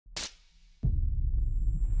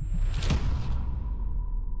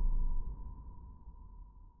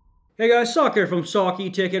Hey guys, Sak here from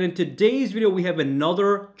SAKITECH, and in today's video we have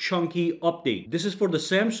another chunky update. This is for the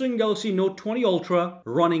Samsung Galaxy Note 20 Ultra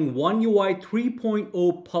running One UI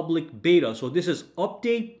 3.0 public beta. So this is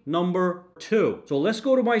update number 2. So let's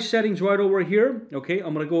go to my settings right over here. Okay,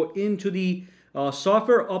 I'm going to go into the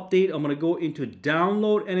software update. I'm going to go into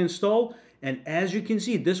download and install. And as you can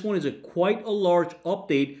see, this one is quite a large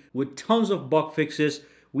update with tons of bug fixes.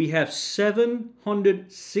 We have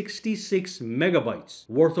 766 megabytes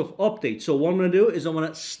worth of updates. So what I'm going to do is I'm going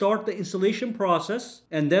to start the installation process,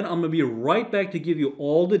 and then I'm going to be right back to give you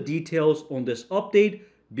all the details on this update.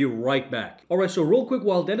 Be right back. All right, so real quick,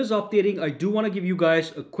 while that is updating, I do want to give you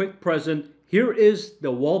guys a quick present. Here is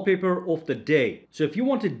the wallpaper of the day. So if you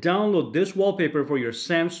want to download this wallpaper for your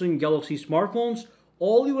Samsung Galaxy smartphones,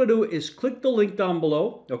 all you want to do is click the link down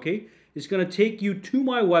below, okay? It's going to take you to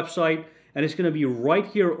my website, and it's going to be right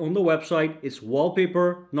here on the website. It's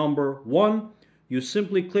wallpaper number 1. You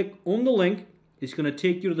simply click on the link. It's going to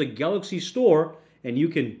take you to the Galaxy store, and you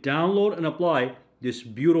can download and apply this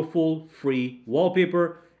beautiful free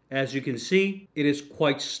wallpaper. As you can see, it is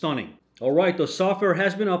quite stunning. All right, the software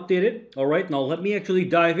has been updated. All right, now let me actually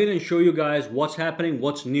dive in and show you guys what's happening,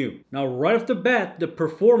 what's new. Now, right off the bat, the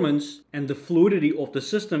performance and the fluidity of the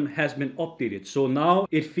system has been updated. So now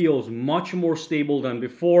it feels much more stable than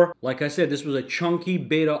before. Like I said, this was a chunky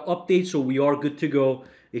beta update, so we are good to go.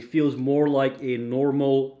 It feels more like a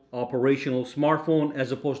normal operational smartphone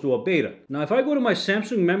as opposed to a beta. Now, if I go to my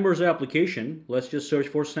Samsung Members application, let's just search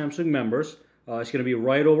for Samsung Members. It's going to be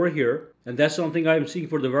right over here. And that's something I'm seeing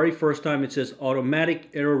for the very first time. It says automatic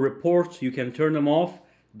error reports. You can turn them off,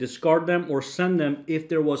 discard them, or send them if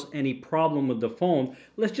there was any problem with the phone.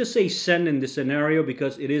 Let's just say send in this scenario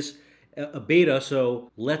because it is a beta. So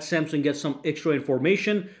let Samsung get some extra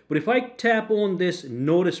information. But if I tap on this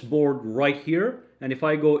notice board right here, and if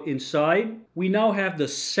I go inside, we now have the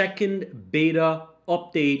second beta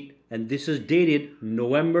update. And this is dated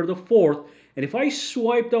November the 4th. And if I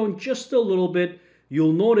swipe down just a little bit,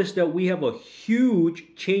 you'll notice that we have a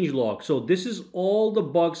huge changelog. So this is all the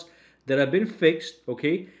bugs that have been fixed,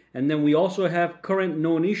 okay? And then we also have current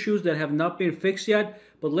known issues that have not been fixed yet.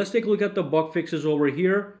 But let's take a look at the bug fixes over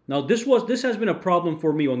here. Now this has been a problem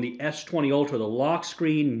for me on the S20 Ultra. The lock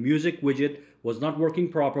screen music widget was not working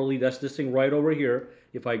properly. That's this thing right over here.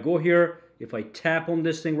 If I go here, if I tap on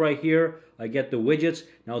this thing right here, I get the widgets.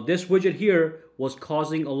 Now this widget here was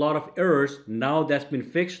causing a lot of errors. Now that's been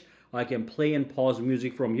fixed. I can play and pause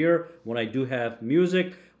music from here when I do have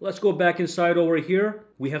music. Let's go back inside over here.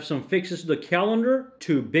 We have some fixes to the calendar,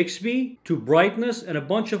 to Bixby, to brightness, and a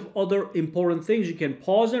bunch of other important things. You can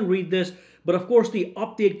pause and read this. But of course, the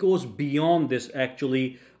update goes beyond this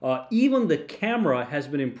actually. Even the camera has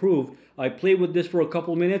been improved. I played with this for a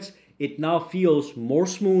couple minutes. It now feels more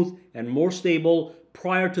smooth and more stable.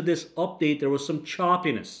 Prior to this update, there was some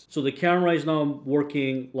choppiness. So the camera is now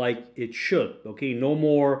working like it should, okay? No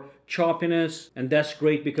more choppiness, and that's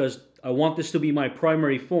great because I want this to be my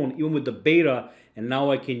primary phone, even with the beta, and now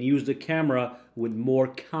I can use the camera with more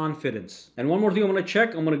confidence. And one more thing I'm gonna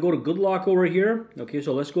check, I'm gonna go to Good Lock over here. Okay,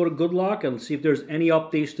 so let's go to Good Lock and see if there's any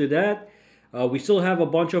updates to that. We still have a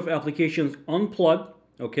bunch of applications unplugged,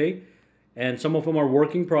 okay? And some of them are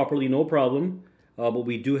working properly, no problem. But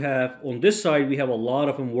we do have, on this side, we have a lot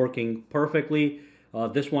of them working perfectly.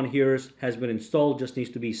 This one here has been installed, just needs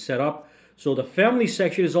to be set up. So the family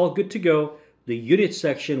section is all good to go. The unit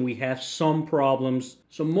section, we have some problems.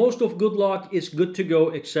 So most of Good Lock is good to go,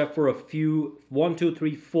 except for a few, 1, 2,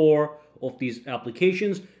 3, 4 of these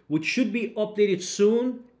applications, which should be updated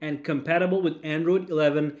soon and compatible with Android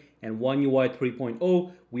 11 and One UI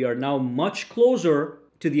 3.0. We are now much closer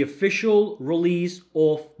to the official release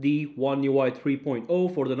of the One UI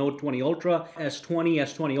 3.0 for the Note 20 Ultra, S20,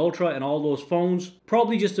 S20 Ultra, and all those phones.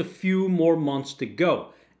 Probably just a few more months to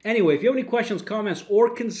go. Anyway, if you have any questions, comments, or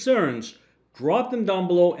concerns, drop them down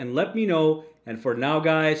below and let me know. And for now,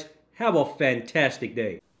 guys, have a fantastic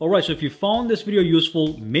day. Alright, so if you found this video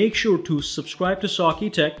useful, make sure to subscribe to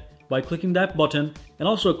SAKITECH by clicking that button, and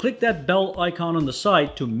also click that bell icon on the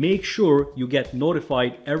side to make sure you get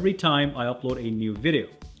notified every time I upload a new video.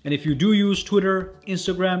 And if you do use Twitter,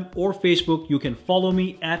 Instagram, or Facebook, you can follow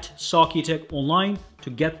me at SAKITECH Online to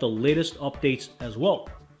get the latest updates as well.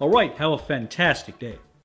 Alright, have a fantastic day.